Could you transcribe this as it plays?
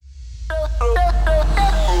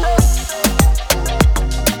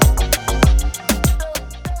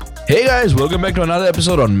Hey guys, welcome back to another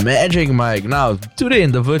episode on Magic Mike. Now, today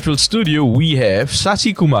in the virtual studio, we have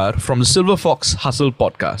Shasi Kumar from the Silverfox Hustle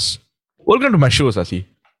podcast. Welcome to my show, Shasi.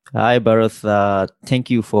 Hi, Bharat. Thank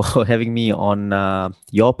you for having me on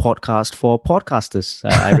your podcast for podcasters.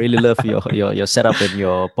 I really love your setup and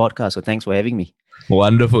your podcast. So thanks for having me.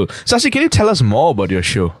 Wonderful. Shasi, can you tell us more about your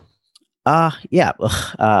show?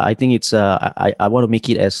 I think it's I want to make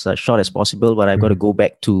it as short as possible, but I've got to go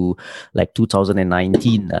back to like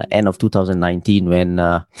 2019, end of 2019, when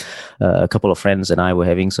a couple of friends and I were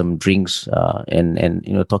having some drinks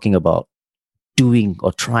and talking about doing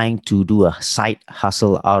or trying to do a side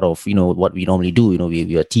hustle out of what we normally do.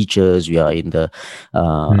 We are teachers, we are in the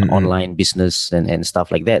online business and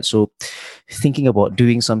stuff like that. So thinking about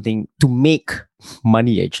doing something to make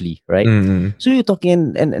money, actually, right? So you're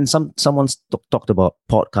talking and someone's talked about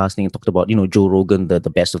podcasting and talked about Joe Rogan, the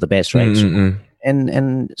best of the best, right? So,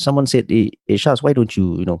 and someone said, hey Shaz, why don't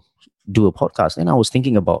you do a podcast? And I was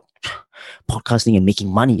thinking about podcasting and making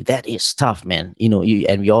money. That is tough, man.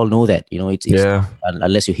 And we all know that it's tough,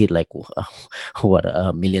 unless you hit like what,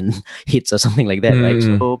 1 million hits or something like that, right?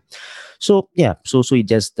 So it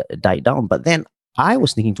just died down. But then I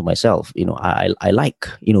was thinking to myself, I like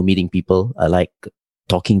meeting people. I like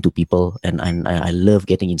talking to people, and I love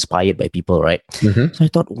getting inspired by people, right? So I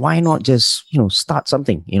thought, why not just start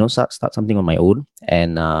something, start something on my own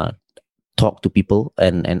and talk to people,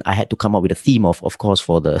 and I had to come up with a theme of course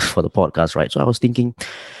for the podcast, right? So I was thinking,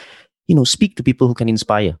 speak to people who can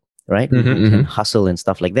inspire, right? Who can hustle and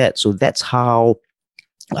stuff like that. So that's how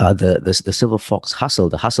the Silverfox hustle.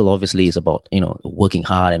 The hustle obviously is about working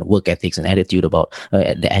hard and work ethics and attitude, about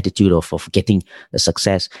the attitude of getting the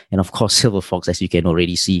success. And of course, Silverfox, as you can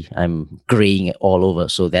already see, I'm graying it all over.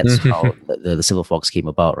 So that's how the Silverfox came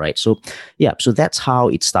about, right? So so that's how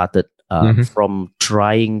it started. From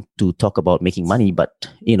trying to talk about making money, but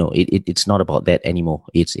it's not about that anymore.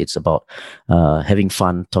 It's about having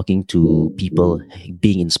fun, talking to people,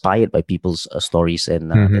 being inspired by people's stories,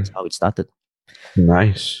 and that's how it started.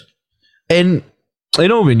 Nice. And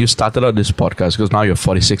when you started out this podcast, because now you're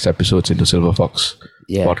 46 episodes into Silverfox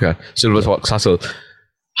podcast, Silverfox Hustle.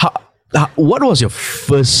 What was your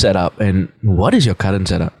first setup, and what is your current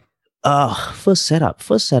setup? First setup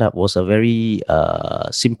was a very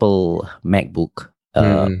simple MacBook,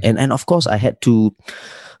 and of course I had to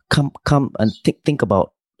come and think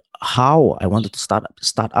about how I wanted to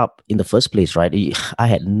start up in the first place, right? I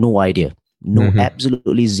had no idea,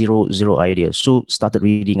 absolutely zero idea. So started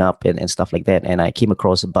reading up and stuff like that, and I came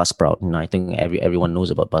across Buzzsprout. I think everyone knows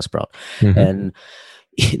about Buzzsprout, and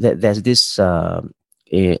there's this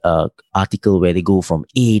article where they go from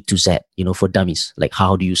A to Z, for dummies, like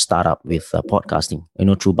how do you start up with podcasting,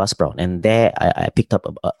 through Buzzsprout. And there I picked up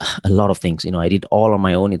a lot of things. I did all on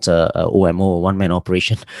my own. It's a OMO, one-man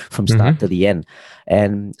operation from start to the end,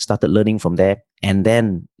 and started learning from there. And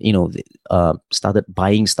then, started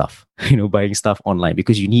buying stuff, buying stuff online,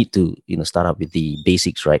 because you need to, start up with the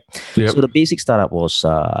basics, right? So the basic startup was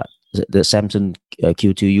the Samsung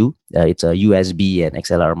Q2U. It's a USB and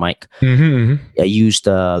XLR mic. I used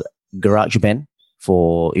GarageBand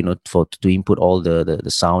for to input all the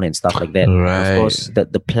sound and stuff like that. Right. Of course,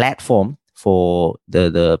 the platform for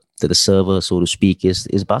the server, so to speak, is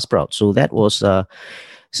Buzzsprout. So that was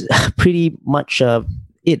pretty much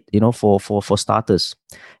it, for starters.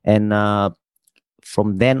 And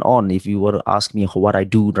from then on, if you were to ask me what I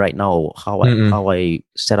do right now, how I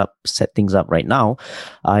set things up right now,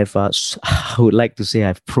 I would like to say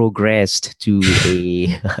I've progressed to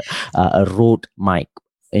a Rode mic,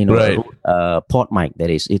 a pod mic.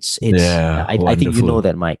 That is, it's I think you know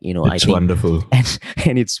that mic. It's wonderful,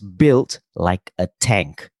 and it's built like a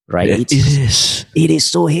tank. Right, it is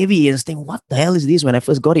so heavy. And think, what the hell is this? When I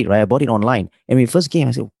first got it, right, I bought it online, and when it first came,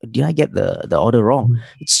 I said, did I get the order wrong?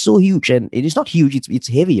 It's so huge, and it is not huge. It's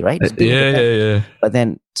heavy, right? Yeah. But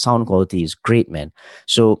then sound quality is great, man.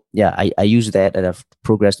 So I use that, and I've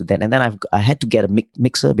progressed to that. And then I had to get a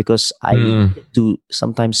mixer, because I need to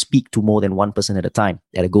sometimes speak to more than one person at a time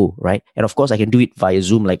at a go, right? And of course I can do it via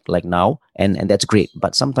Zoom like now, and that's great.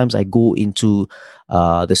 But sometimes I go into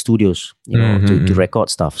the studios, to record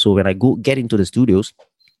stuff. So when I get into the studios,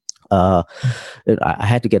 I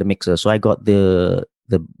had to get a mixer. So I got the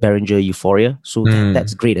Behringer Euphoria. So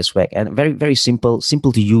that's great as well, and very, very simple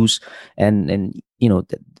to use, and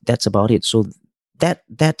that's about it. So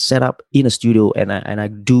that setup in a studio, and I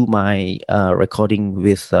do my recording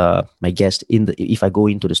with my guest if I go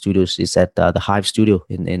into the studios, is at the Hive Studio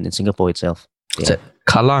in Singapore itself. It's at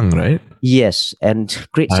Kallang, right? Yes, and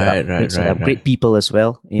great setup, great people as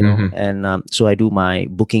well, and so I do my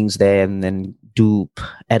bookings there, and then do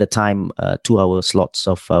at a time 2 hour slots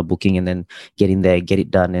of booking, and then get in there, get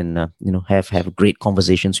it done, and have great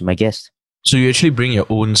conversations with my guests. So you actually bring your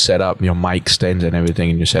own setup, your mic stands and everything,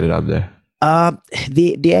 and you set it up there.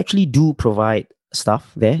 They actually do provide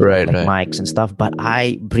stuff there, Right, like right. mics and stuff, but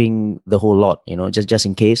I bring the whole lot, just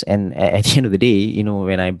in case. And at the end of the day,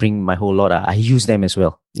 when I bring my whole lot, I use them as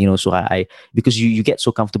well, so I because you get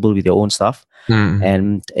so comfortable with your own stuff,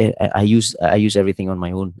 and I use everything on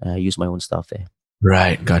my own. I use my own stuff there.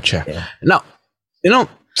 Right, gotcha. Yeah. Now,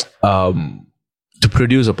 to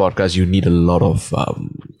produce a podcast, you need a lot of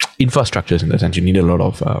infrastructures in that sense. You need a lot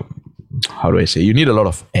of how do I say? You need a lot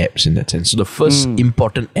of apps in that sense. So the first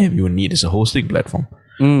important app you need is a hosting platform.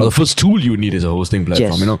 Or the first tool you need is a hosting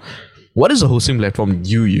platform. Yes. What is the hosting platform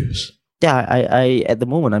you use? Yeah, I at the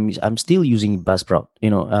moment I'm still using Buzzsprout.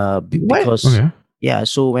 Because Okay. yeah.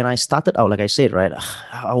 So when I started out, like I said, right,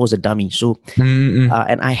 I was a dummy. So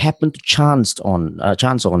and I happened to chance on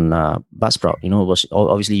Buzzsprout. It was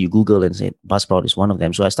obviously you Google and say Buzzsprout is one of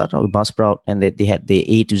them. So I started out with Buzzsprout, and they had the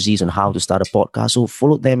A to Z's on how to start a podcast. So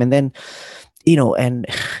followed them, and then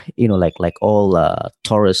like all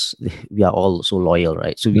Taurus, we are all so loyal,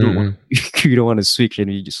 right? So we don't want to switch,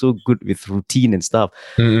 and we're just so good with routine and stuff.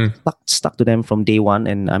 Stuck to them from day one,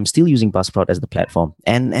 and I'm still using Buzzsprout as the platform.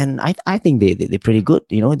 And I think they're pretty good.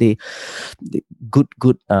 They good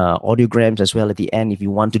audiograms as well at the end if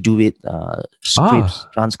you want to do it. Scripts,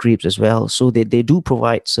 transcripts as well. So they do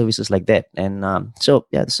provide services like that, and so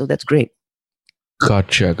that's great.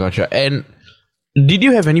 Gotcha. And did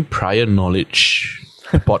you have any prior knowledge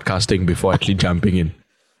podcasting before actually jumping in?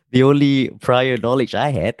 The only prior knowledge I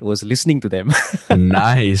had was listening to them.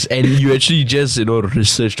 Nice. And you actually just,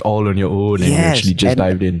 researched all on your own, and you actually just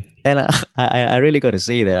dived in. And I really got to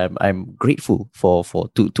say that I'm grateful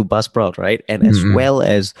to Buzzsprout, right? And as well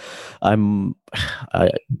as I'm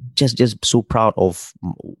just so proud of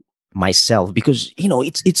myself, because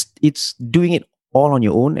it's doing it all on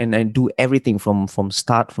your own, and do everything from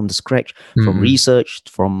the scratch, from research,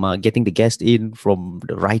 from getting the guest in, from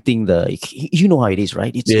the writing, how it is,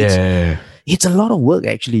 right? It's a lot of work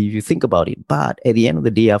actually if you think about it. But at the end of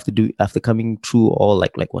the day, after coming through all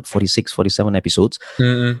like what 46, 47 episodes,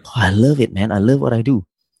 I love it, man. I love what I do.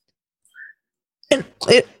 And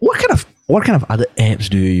what kind of other apps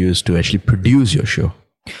do you use to actually produce your show?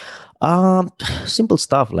 Simple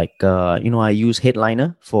stuff like I use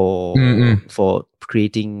Headliner for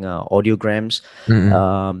creating audiograms,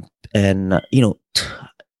 and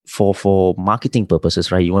for marketing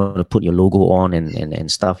purposes, right? You want to put your logo on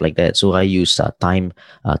and stuff like that. So I use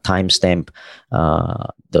timestamp,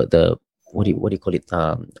 the what do you call it?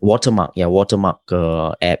 Watermark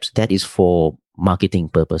apps. That is for marketing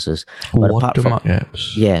purposes. But Watermark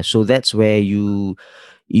apps. Yeah, so that's where you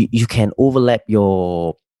can overlap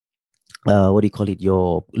your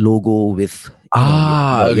your logo with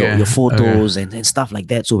your photos and stuff like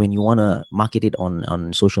that. So when you want to market it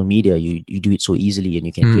on social media, you do it so easily, and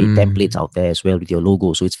you can create templates out there as well with your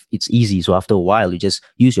logo. So it's easy. So after a while, you just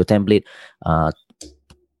use your template,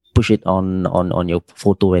 push it on your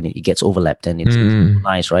photo, and it gets overlapped, and it's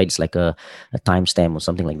nice, right? It's like a timestamp or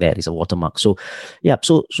something like that. It's a watermark. So yeah,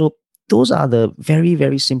 so those are the very,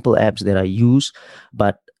 very simple apps that I use,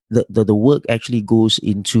 but the work actually goes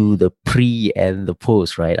into the pre and the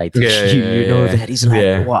post, right? I think that is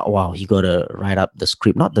like wow, you gotta write up the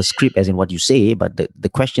script, not the script as in what you say, but the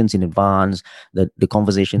questions in advance, the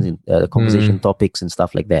conversations in conversation topics and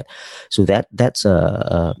stuff like that. So that's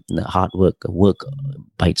a hard work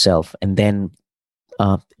by itself. And then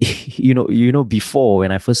before,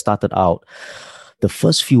 when I first started out, the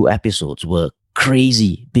first few episodes were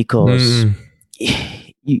crazy because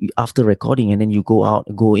after recording, and then you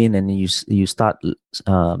go in and you start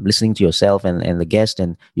listening to yourself and the guest,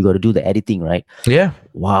 and you got to do the editing, right? Yeah.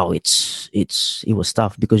 Wow, it was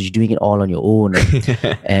tough because you're doing it all on your own,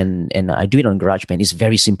 and I do it on GarageBand. It's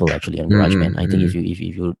very simple actually on GarageBand. I think if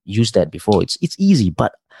you use that before, it's easy.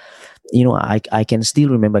 But I can still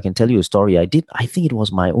remember. I can tell you a story. I think it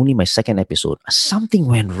was only my second episode. Something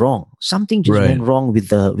went wrong. Something just went wrong with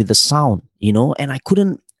the sound, and I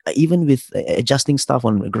couldn't. Even with adjusting stuff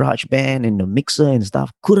on GarageBand and the mixer and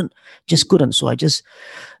stuff, couldn't. So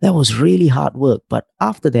that was really hard work. But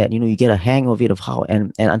after that, you get a hang of it, of how,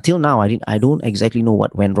 and until now, I don't exactly know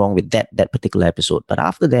what went wrong with that particular episode. But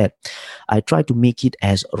after that, I tried to make it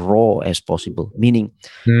as raw as possible. Meaning,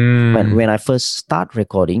 when I first start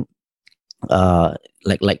recording,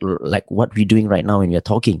 like what we're doing right now when we're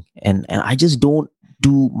talking, and I just don't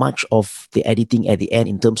do much of the editing at the end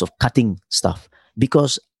in terms of cutting stuff,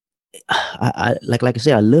 because like I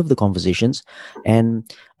say, I love the conversations, and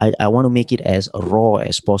I want to make it as raw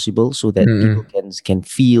as possible so that people can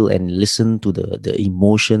feel and listen to the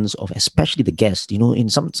emotions of especially the guests. In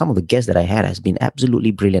some of the guests that I had has been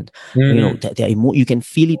absolutely brilliant. You can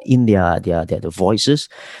feel it in their voices,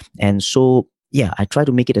 and so yeah, I try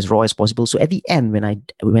to make it as raw as possible. So at the end, when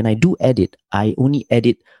I do edit, I only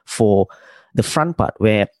edit for the front part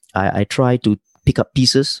where I try to pick up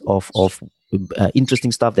pieces of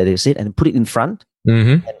interesting stuff that they said and put it in front.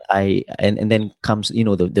 Mm-hmm. And then comes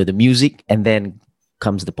the music, and then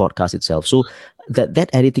comes the podcast itself. So that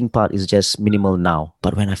editing part is just minimal now.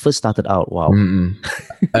 But when I first started out, wow.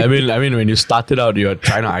 I mean, when you started out, you were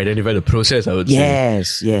trying to identify the process, I would say.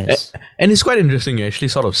 Yes. And it's quite interesting. You actually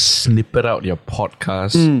sort of snippet out your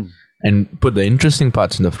podcast and put the interesting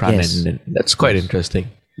parts in the front end. That's quite interesting.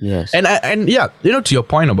 Yes. And yeah, to your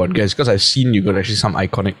point about guys, because I've seen you got actually some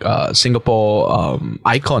iconic Singapore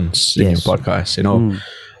icons in your podcast.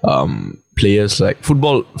 Players like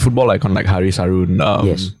football icon like Haris Harun.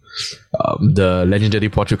 The legendary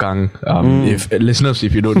Pochukang.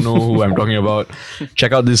 If you don't know who I'm talking about,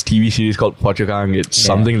 check out this TV series called Pochukang. It's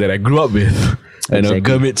something that I grew up with. Exactly.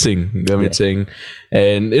 Gurmit Singh,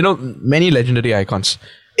 and many legendary icons.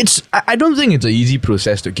 I don't think it's an easy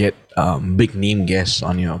process to get big name guests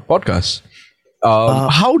on your podcast.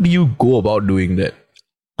 How do you go about doing that?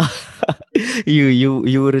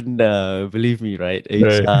 You wouldn't believe me, right?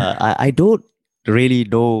 It's, I don't really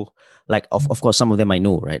know. Like of course, some of them I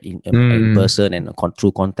know, right, in person and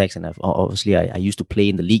through context, and obviously I used to play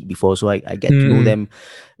in the league before, so I get to know them.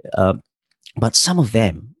 But some of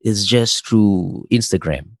them is just through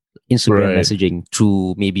Instagram messaging,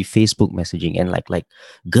 through maybe Facebook messaging, and like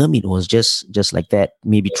Gurmit was just like that,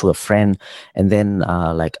 maybe through a friend, and then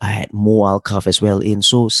like I had Mo Alkaf as well in.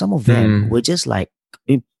 So some of them were just like,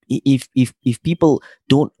 if people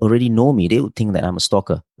don't already know me, they would think that I'm a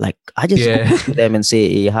stalker. Like I just go to them and say,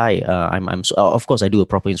 hey, hi, I'm so, of course I do a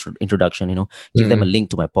proper introduction, give them a link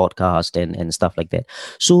to my podcast and stuff like that.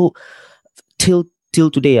 So till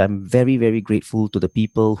today, I'm very, very grateful to the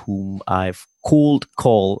people whom I've cold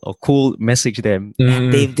call or cold message them,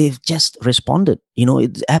 and they've just responded.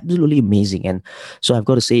 It's absolutely amazing. And so I've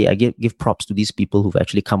got to say, I give props to these people who've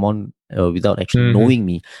actually come on without actually knowing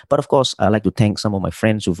me. But of course, I like to thank some of my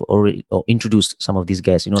friends who've already introduced some of these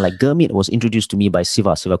guys. Like Gurmit was introduced to me by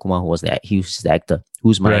Siva Kumar, who's the actor,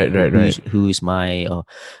 who's my who is my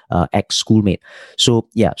ex schoolmate. So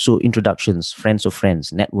yeah, so introductions, friends of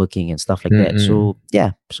friends, networking and stuff like that. So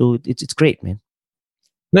yeah, so it's great, man.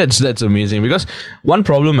 That's amazing, because one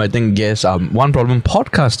problem I think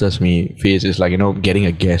podcasters may face is like getting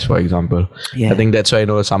a guest, for example. I think that's why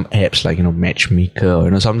some apps like Matchmaker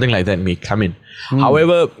or something like that may come in.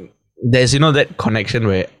 However, there's that connection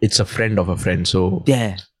where it's a friend of a friend, so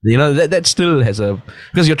that still has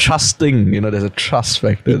because you're trusting, there's a trust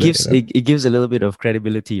factor. It gives a little bit of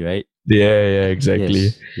credibility, right? Yeah,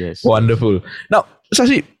 exactly. Yes. Wonderful. Now,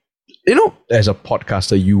 Shasi, as a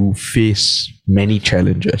podcaster, you face many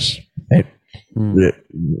challenges, right?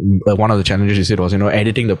 One of the challenges you said was,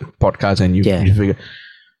 editing the podcast, and you figure.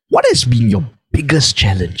 What has been your biggest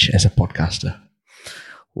challenge as a podcaster?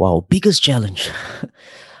 Wow, biggest challenge.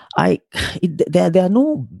 I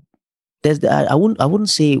wouldn't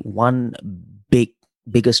say one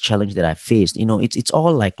biggest challenge that I faced. It's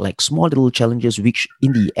all like small little challenges, which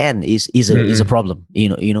in the end is a problem.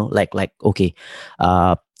 Like okay,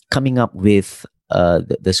 coming up with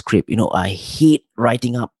the script. I hate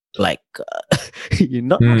writing up like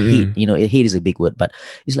not hate. Hate is a big word, but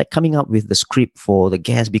it's like coming up with the script for the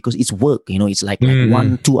guest, because it's work. It's like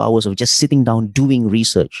 1-2 hours of just sitting down doing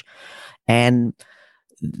research, and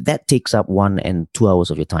that takes up 1 and 2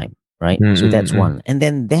 hours of your time, right? So that's one. And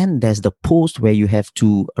then there's the post where you have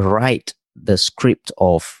to write the script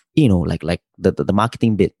of like the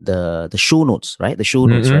marketing bit, the show notes, right? The show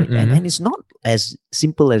notes, right? And it's not as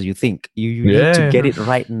simple as you think. You need to get it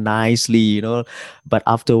right nicely, but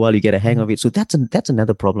after a while you get a hang of it. So that's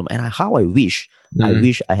another problem. And I wish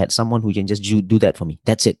I had someone who can just do that for me.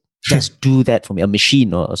 That's it. Just do that for me, a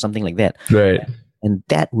machine or something like that. Right. And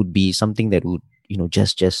that would be something that would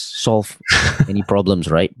just solve any problems,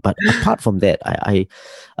 right? But apart from that, I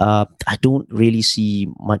don't really see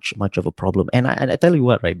much of a problem. And I tell you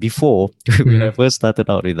what, right? Before when I first started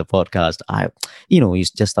out with the podcast, you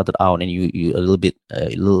just started out and you a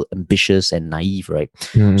little ambitious and naive, right?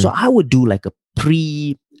 So I would do like a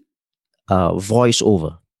pre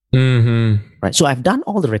voiceover. Right. So I've done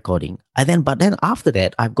all the recording, but then after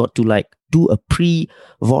that, I've got to like do a pre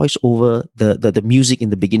voice over the music in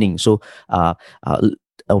the beginning. So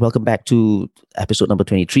welcome back to episode number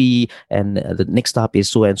 23, and the next up is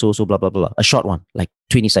so and so, so blah blah blah. A short one, like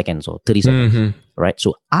 20 seconds or 30 seconds, right?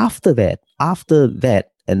 So after that,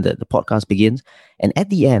 and the podcast begins, and at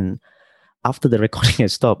the end, after the recording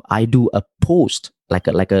has stopped, I do a post, like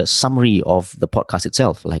a summary of the podcast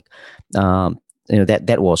itself, like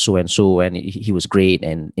that was so and so, and he was great,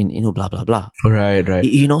 and blah blah blah. Right.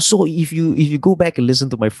 So if you go back and listen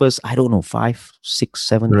to my first, I don't know, 5, 6,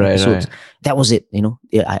 7 episodes, that was it.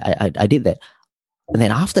 I did that. And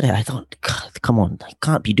then after that, I thought, God, come on, I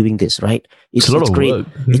can't be doing this, right? It's a lot of great work.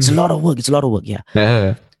 It's a lot of work.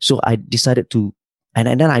 Yeah. So I decided to,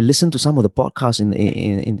 and then I listened to some of the podcasts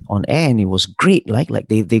in on air, and it was great. Like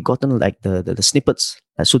they gotten like the snippets.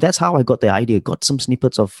 So that's how I got the idea. Got some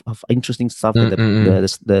snippets of interesting stuff that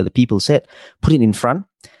the people said. Put it in front,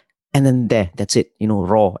 and then that's it.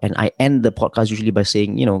 Raw. And I end the podcast usually by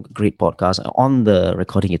saying, great podcast on the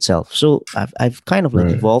recording itself. So I've kind of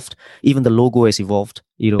evolved. Even the logo has evolved.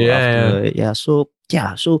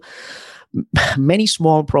 So many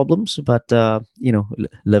small problems, but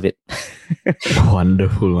love it.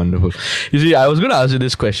 Wonderful. You see, I was going to ask you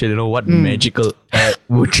this question. What magical app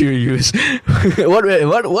would you use?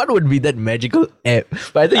 what would be that magical app?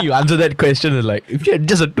 But I think you answered that question is like, if you had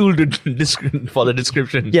just a tool for the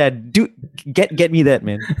description. Yeah, get me that,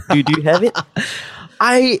 man. Do you have it?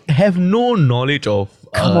 I have no knowledge of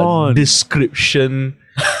description.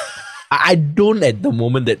 I don't at the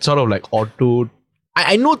moment. That sort of like auto.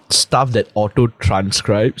 I know stuff that auto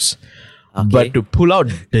transcribes, but to pull out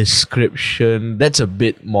description, that's a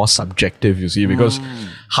bit more subjective, you see, because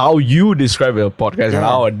how you describe a podcast and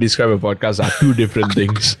how I describe a podcast are two different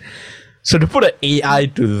things. So to put an AI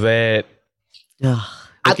to that,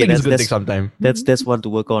 I think it's going to take some time. That's one to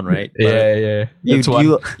work on, right? Yeah.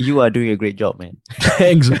 You are doing a great job, man.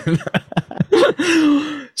 Thanks, man.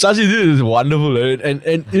 Shasi, this is wonderful, and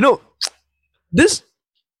this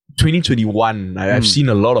 2021, I've seen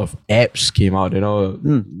a lot of apps came out,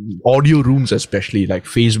 audio rooms especially, like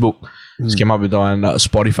Facebook came up with one,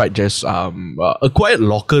 Spotify just acquired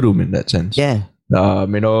Locker Room in that sense. Yeah.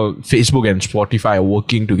 Facebook and Spotify are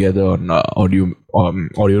working together on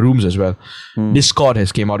audio rooms as well. Discord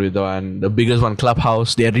has came out with one, the biggest one,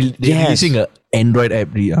 Clubhouse. They're releasing an Android app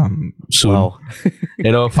soon. Wow.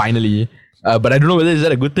 Finally. But I don't know whether is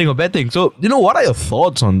that a good thing or bad thing. So, what are your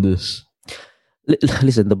thoughts on this?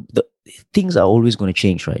 Listen, the things are always going to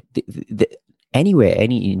change, right? Anywhere,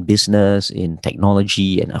 in business, in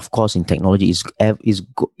technology, and of course in technology is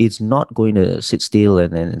not going to sit still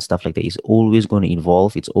and stuff like that. It's always going to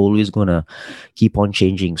evolve. It's always going to keep on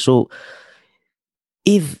changing. So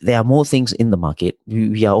if there are more things in the market,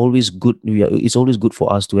 we are always good. It's always good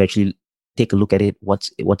for us to actually take a look at it.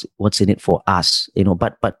 What's in it for us,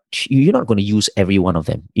 but you're not going to use every one of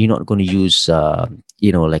them. You're not going to use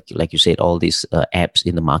like you said, all these apps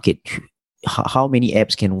in the market. How many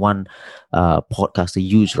apps can one podcaster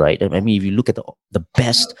use, right? I mean, if you look at the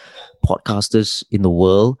best podcasters in the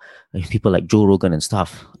world, people like Joe Rogan and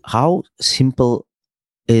stuff, how simple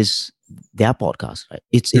is their podcast, right?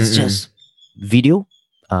 It's just video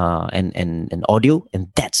and audio, and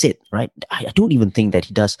that's it, right? I don't even think that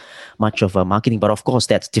he does much of marketing, but of course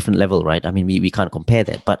that's different level, right? I mean, we can't compare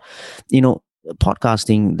that, but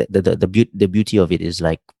podcasting, the beauty of it is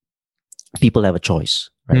like people have a choice,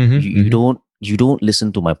 right? You don't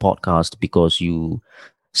listen to my podcast because you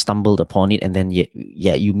stumbled upon it, and then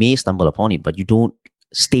you may stumble upon it, but you don't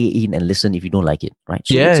stay in and listen if you don't like it, right?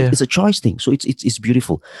 So it's a choice thing. So it's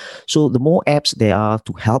beautiful. So the more apps there are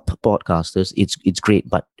to help podcasters, it's great.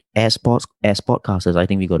 But as podcasters, I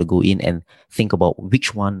think we got to go in and think about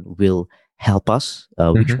which one will help us,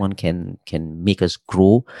 which one can make us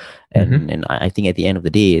grow, and I think at the end of the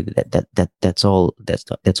day, that's all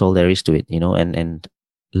there is to it, and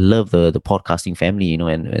love the podcasting family,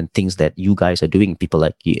 and things that you guys are doing, people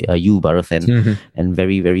like you, Bharath, and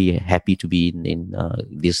very, very happy to be in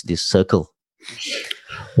this circle.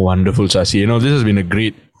 Wonderful, Shasi. This has been a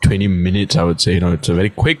great 20 minutes, I would say. It's a very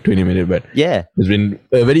quick 20 minutes, but it's been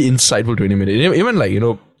a very insightful 20 minutes. Even like,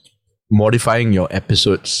 modifying your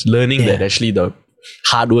episodes, learning that actually the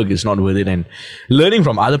hard work is not worth it, and learning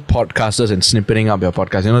from other podcasters and snippeting up your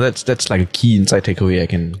podcast. That's like a key insight takeaway I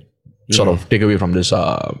can sort of take away from this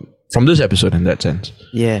episode in that sense.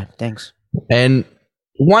 Yeah, thanks. And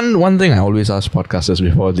one thing I always ask podcasters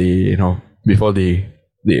before we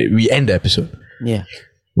end the episode. Yeah.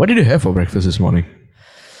 What did you have for breakfast this morning?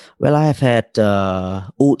 Well, I have had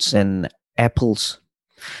oats and apples.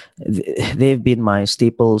 They've been my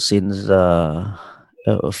staple since a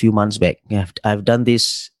few months back. I've done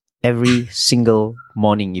this every single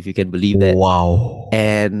morning, if you can believe that. Wow.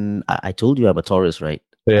 And I told you I'm a Taurus, right?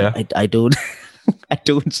 Yeah. I don't I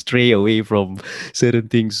don't stray away from certain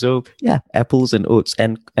things. So yeah, apples and oats,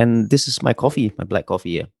 and this is my coffee, my black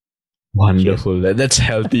coffee here. Wonderful. That's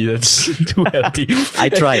healthy. That's too healthy. I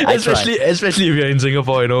try. Especially if you're in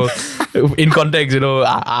Singapore, in context,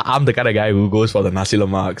 I'm the kind of guy who goes for the nasi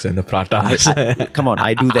lemaks and the pratas. Come on,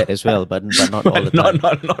 I do that as well, but not all the time.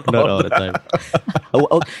 Not all the time.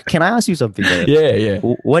 Oh, can I ask you something? Yeah.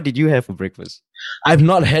 What did you have for breakfast? I've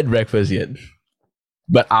not had breakfast yet.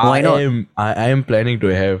 But Why not? I am planning to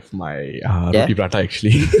have my roti prata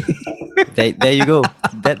actually. There you go.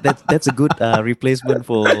 That's a good replacement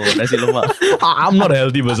for nasi lemak. I'm not a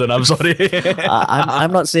healthy person. I'm sorry.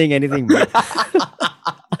 I'm not saying anything. Bro.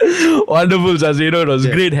 Wonderful, Shasi. It was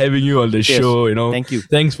great having you on the show. Thank you.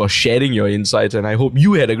 Thanks for sharing your insights, and I hope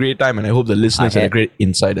you had a great time, and I hope the listeners had a great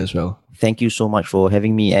insight as well. Thank you so much for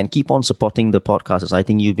having me, and keep on supporting the podcast. I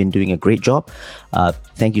think you've been doing a great job.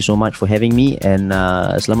 Thank you so much for having me, and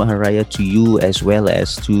Selamat Hari Raya to you as well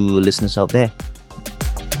as to listeners out there.